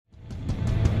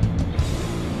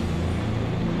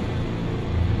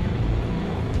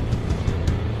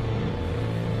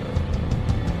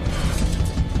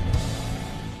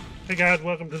Hey guys,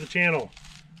 welcome to the channel.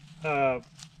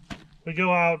 We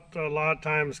go out a lot of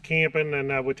times camping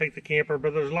and we take the camper,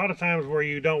 but there's a lot of times where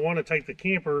you don't want to take the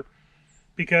camper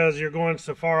because you're going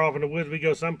so far off in the woods. We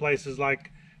go some places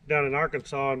like down in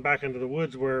Arkansas and back into the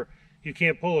woods where you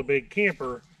can't pull a big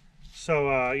camper.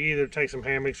 So you either take some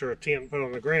hammocks or a tent and put it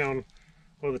on the ground.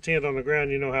 Well, the tent on the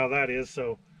ground, you know how that is.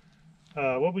 So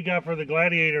what we got for the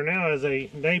Gladiator now is a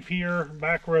NAPIER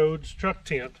Backroadz truck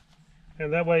tent.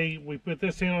 And that way we put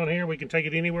this tent on here, we can take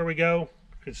it anywhere we go.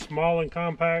 It's small and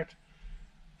compact,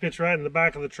 fits right in the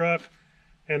back of the truck.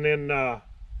 And then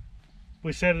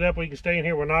we set it up, we can stay in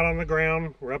here. We're not on the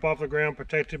ground, we're up off the ground,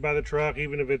 protected by the truck.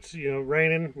 Even if it's, you know,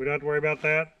 raining, we don't have to worry about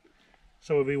that.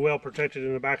 So we'll be well protected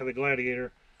in the back of the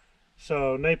Gladiator.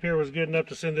 So NAPIER was good enough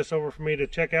to send this over for me to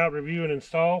check out, review, and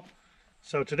install.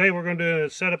 So today we're going to do a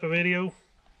setup video.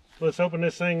 Let's open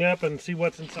this thing up and see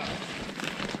what's inside.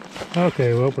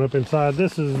 Okay, we'll open up inside.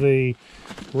 This is the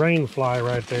rainＦly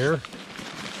right there.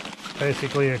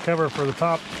 Basically a cover for the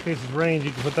top in case it rains.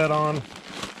 You can put that on.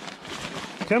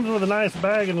 It comes with a nice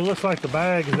bag, and it looks like the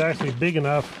bag is actually big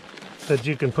enough that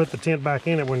you can put the tent back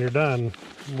in it when you're done,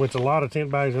 which a lot of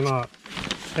tent bags are not.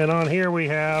 And on here we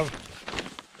have,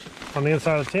 on the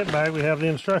inside of the tent bag, we have the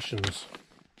instructions.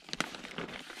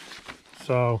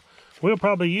 So we'll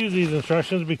probably use these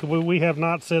instructions because we have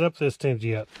not set up this tent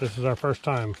yet. This is our first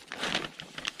time.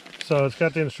 So it's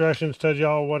got the instructions, tells you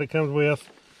all what it comes with,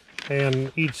 and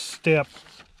each step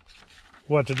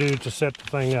what to do to set the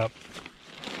thing up.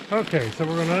 Okay, so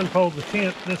we're going to unfold the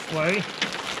tent this way.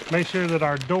 Make sure that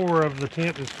our door of the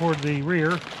tent is toward the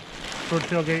rear, toward the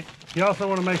tailgate. You also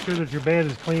want to make sure that your bed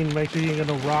is clean. Make sure you ain't got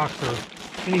no rocks or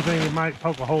anything that might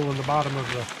poke a hole in the bottom of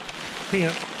the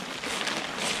tent.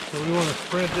 So we want to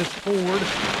spread this forward.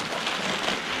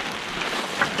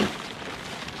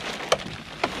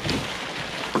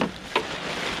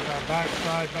 Get our back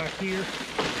side back here.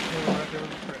 Right there with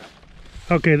the strap.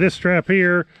 Okay, this strap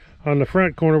here on the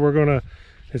front corner,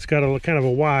 it's got a kind of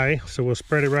a Y, so we'll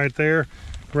spread it right there,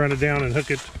 run it down and hook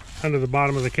it under the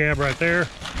bottom of the cab right there.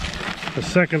 The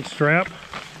second strap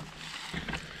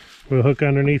we'll hook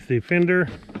underneath the fender,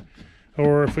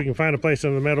 or if we can find a place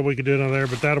on the metal we could do it on there,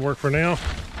 but that'll work for now.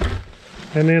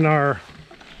 And then our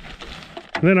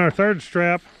third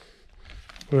strap,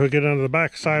 we'll hook it under the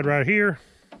back side right here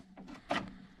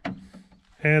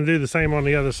and do the same on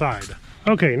the other side.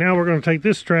 Okay, now we're going to take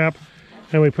this strap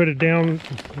and we put it down,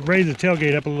 raise the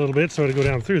tailgate up a little bit so it'll go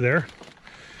down through there.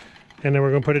 And then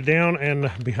we're going to put it down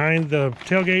and behind the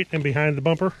tailgate and behind the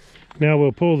bumper. Now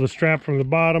we'll pull the strap from the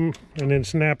bottom and then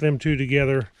snap them two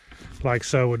together like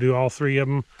so. We'll do all three of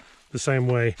them the same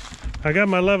way. I got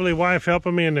my lovely wife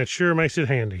helping me, and that sure makes it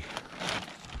handy.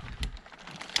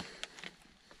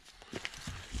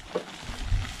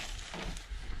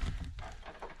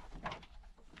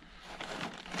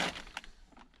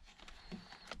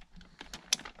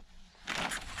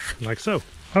 Like so.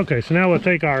 Okay, so now we'll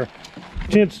take our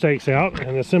tent stakes out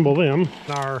and assemble them.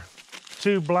 Our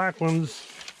two black ones,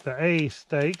 the A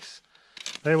stakes,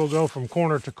 they will go from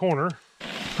corner to corner.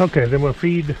 Okay, then we'll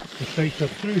feed the stakes up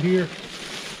through here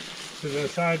to the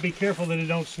side. Be careful that it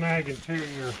don't snag into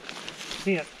your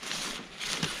tent,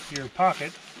 your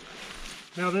pocket.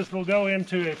 Now this will go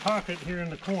into a pocket here in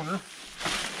the corner.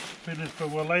 But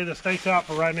we'll lay the stakes out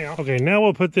for right now. Okay, now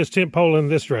we'll put this tent pole in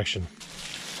this direction.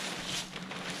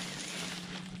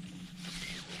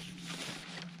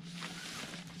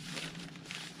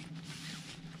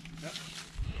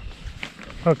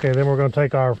 Okay, then we're going to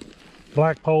take our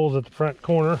black poles at the front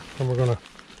corner and we're going to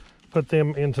put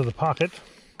them into the pocket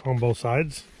on both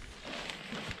sides.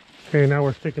 Okay, now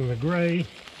we're sticking the gray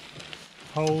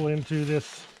hole into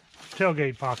this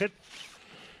tailgate pocket.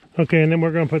 Okay, and then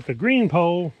we're going to put the green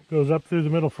pole, goes up through the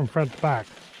middle from front to back.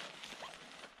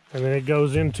 And then it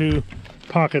goes into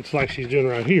pockets like she's doing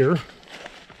right here. And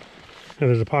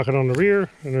there's a pocket on the rear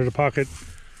and there's a pocket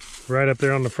right up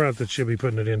there on the front that she'll be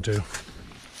putting it into.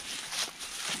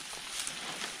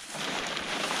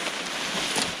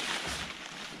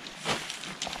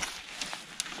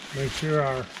 Make sure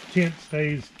our tent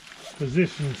stays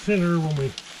positioned center when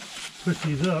we push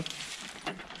these up.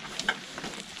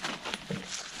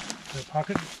 That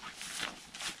pocket.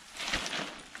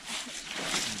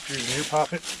 Here's your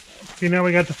pocket. Okay, now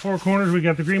we got the four corners. We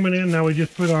got the green one in. Now we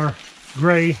just put our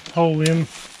gray hole in.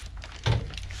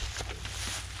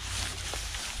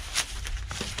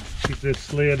 Keep this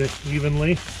slid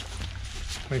evenly.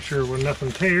 Make sure where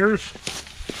nothing tears.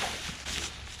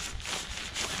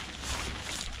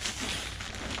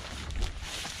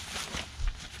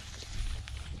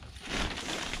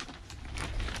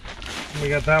 We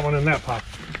got that one in that pocket.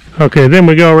 Okay, then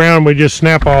we go around and we just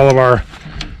snap all of our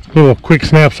little quick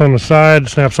snaps on the side,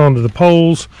 snaps onto the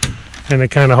poles, and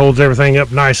it kind of holds everything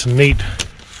up nice and neat.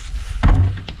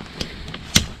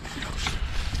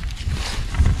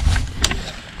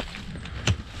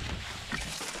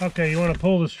 Okay, you want to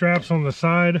pull the straps on the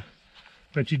side,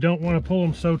 but you don't want to pull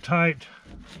them so tight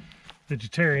that you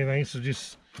tear anything. So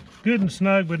just good and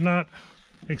snug, but not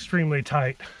extremely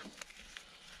tight.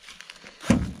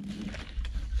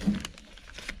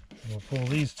 We'll pull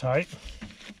these tight.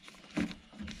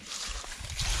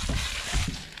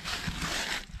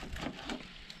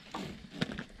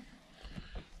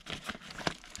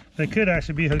 They could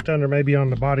actually be hooked under, maybe on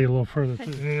the body a little further.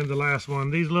 And the last one,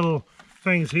 these little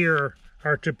things here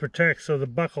are to protect so the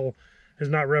buckle is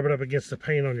not rubbing up against the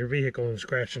paint on your vehicle and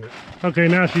scratching it. Okay,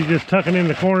 now she's just tucking in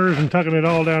the corners and tucking it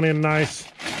all down in nice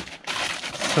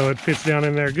so it fits down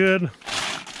in there good.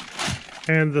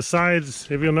 And the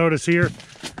sides, if you'll notice here,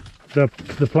 the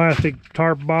plastic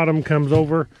tarp bottom comes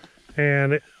over,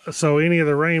 and so any of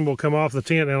the rain will come off the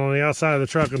tent, and on the outside of the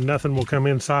truck and nothing will come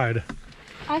inside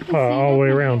all the way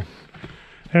around.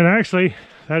 And actually,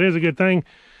 that is a good thing.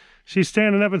 She's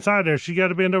standing up inside there. She got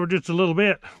to bend over just a little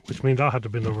bit, which means I'll have to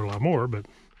bend over a lot more, but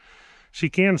she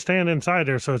can stand inside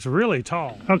there, so it's really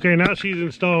tall. Okay, now she's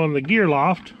installing the gear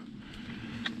loft.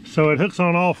 So it hooks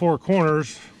on all four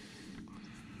corners.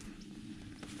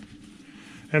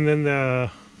 And then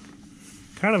the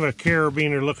kind of a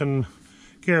carabiner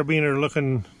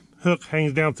looking hook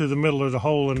hangs down through the middle. There's a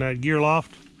hole in that gear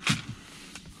loft.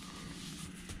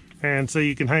 And so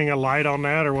you can hang a light on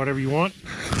that or whatever you want.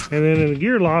 And then in the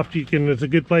gear loft, it's a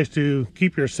good place to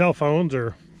keep your cell phones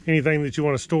or anything that you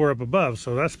want to store up above.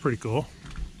 So that's pretty cool.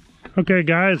 Okay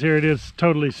guys, here it is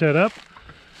totally set up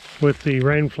with the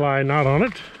rainfly knot on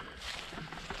it.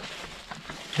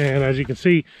 And as you can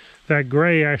see, that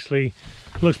gray actually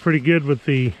looks pretty good with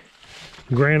the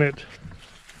granite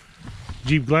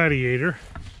Jeep Gladiator,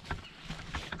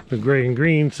 the gray and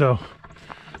green. So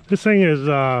this thing is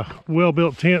a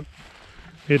well-built tent.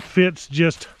 It fits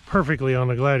just perfectly on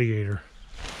the Gladiator.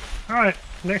 All right,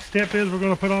 next step is we're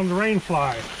going to put on the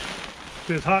rainfly. If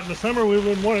it's hot in the summer, we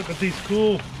wouldn't want it, but these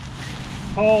cool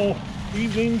fall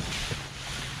evenings,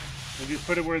 we just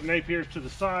put it where the NAPIER's to the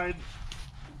side.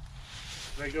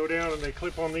 They go down and they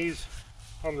clip on these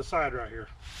on the side right here.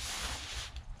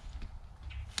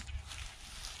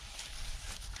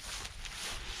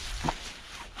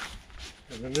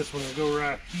 And then this one will go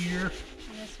right here.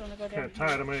 And this one will go down. Kind of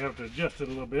tight, I may have to adjust it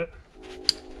a little bit.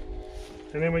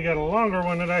 And then we got a longer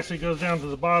one that actually goes down to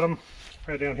the bottom,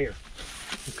 right down here.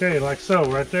 Okay, like so,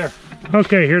 right there.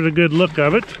 Okay, here's a good look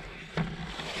of it.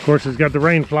 Of course, it's got the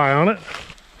rainfly on it.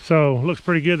 So, looks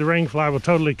pretty good. The rainfly will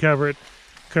totally cover it.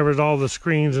 Covers all the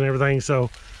screens and everything, so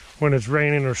when it's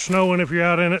raining or snowing, if you're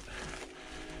out in it,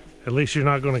 at least you're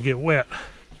not going to get wet.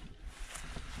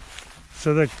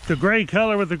 So the gray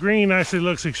color with the green actually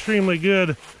looks extremely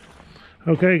good.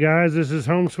 Okay guys, this is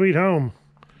home sweet home.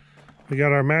 We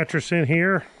got our mattress in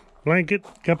here, blanket,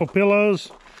 couple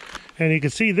pillows, and you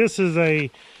can see this is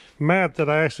a mat that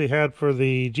I actually had for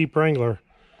the Jeep Wrangler,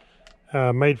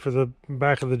 made for the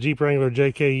back of the Jeep Wrangler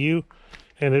JKU,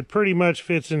 and it pretty much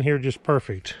fits in here just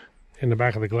perfect in the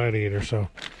back of the Gladiator, so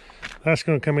that's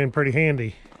going to come in pretty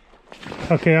handy.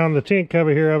 Okay, on the tent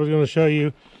cover here, I was going to show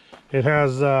you, it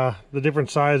has the different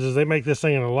sizes. They make this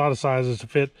thing in a lot of sizes to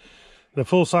fit the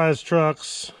full-size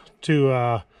trucks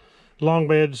to long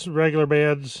beds, regular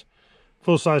beds,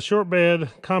 full-size short bed,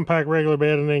 compact regular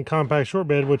bed, and then compact short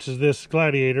bed, which is this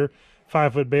Gladiator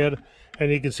 5-foot bed.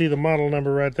 And you can see the model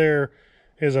number right there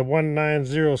is a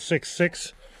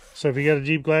 19066. So if you got a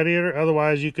Jeep Gladiator,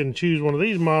 otherwise you can choose one of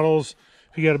these models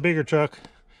if you got a bigger truck.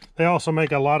 They also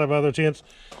make a lot of other tents.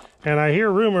 And I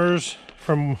hear rumors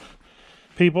from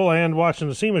people and watching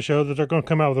the SEMA show that they're going to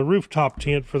come out with a rooftop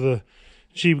tent for the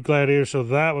Jeep Gladiator, so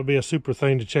that would be a super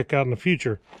thing to check out in the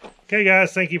future. Okay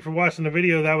guys, thank you for watching the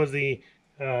video. That was the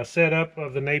setup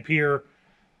of the NAPIER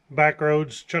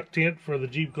Backroadz truck tent for the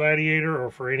Jeep Gladiator or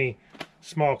for any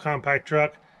small compact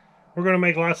truck. We're going to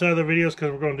make lots of other videos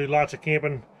because we're going to do lots of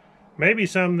camping. Maybe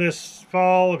some this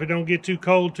fall if it don't get too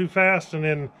cold too fast, and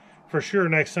then for sure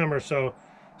next summer. So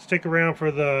stick around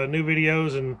for the new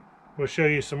videos and we'll show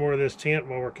you some more of this tent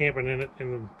while we're camping in it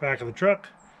in the back of the truck.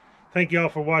 Thank you all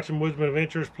for watching Woodsman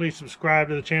Adventures. Please subscribe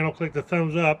to the channel. Click the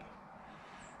thumbs up.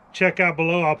 Check out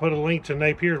below. I'll put a link to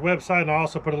NAPIER's website, and I'll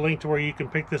also put a link to where you can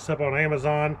pick this up on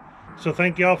Amazon. So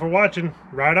thank you all for watching.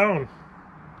 Right on.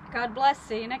 God bless.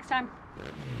 See you next time.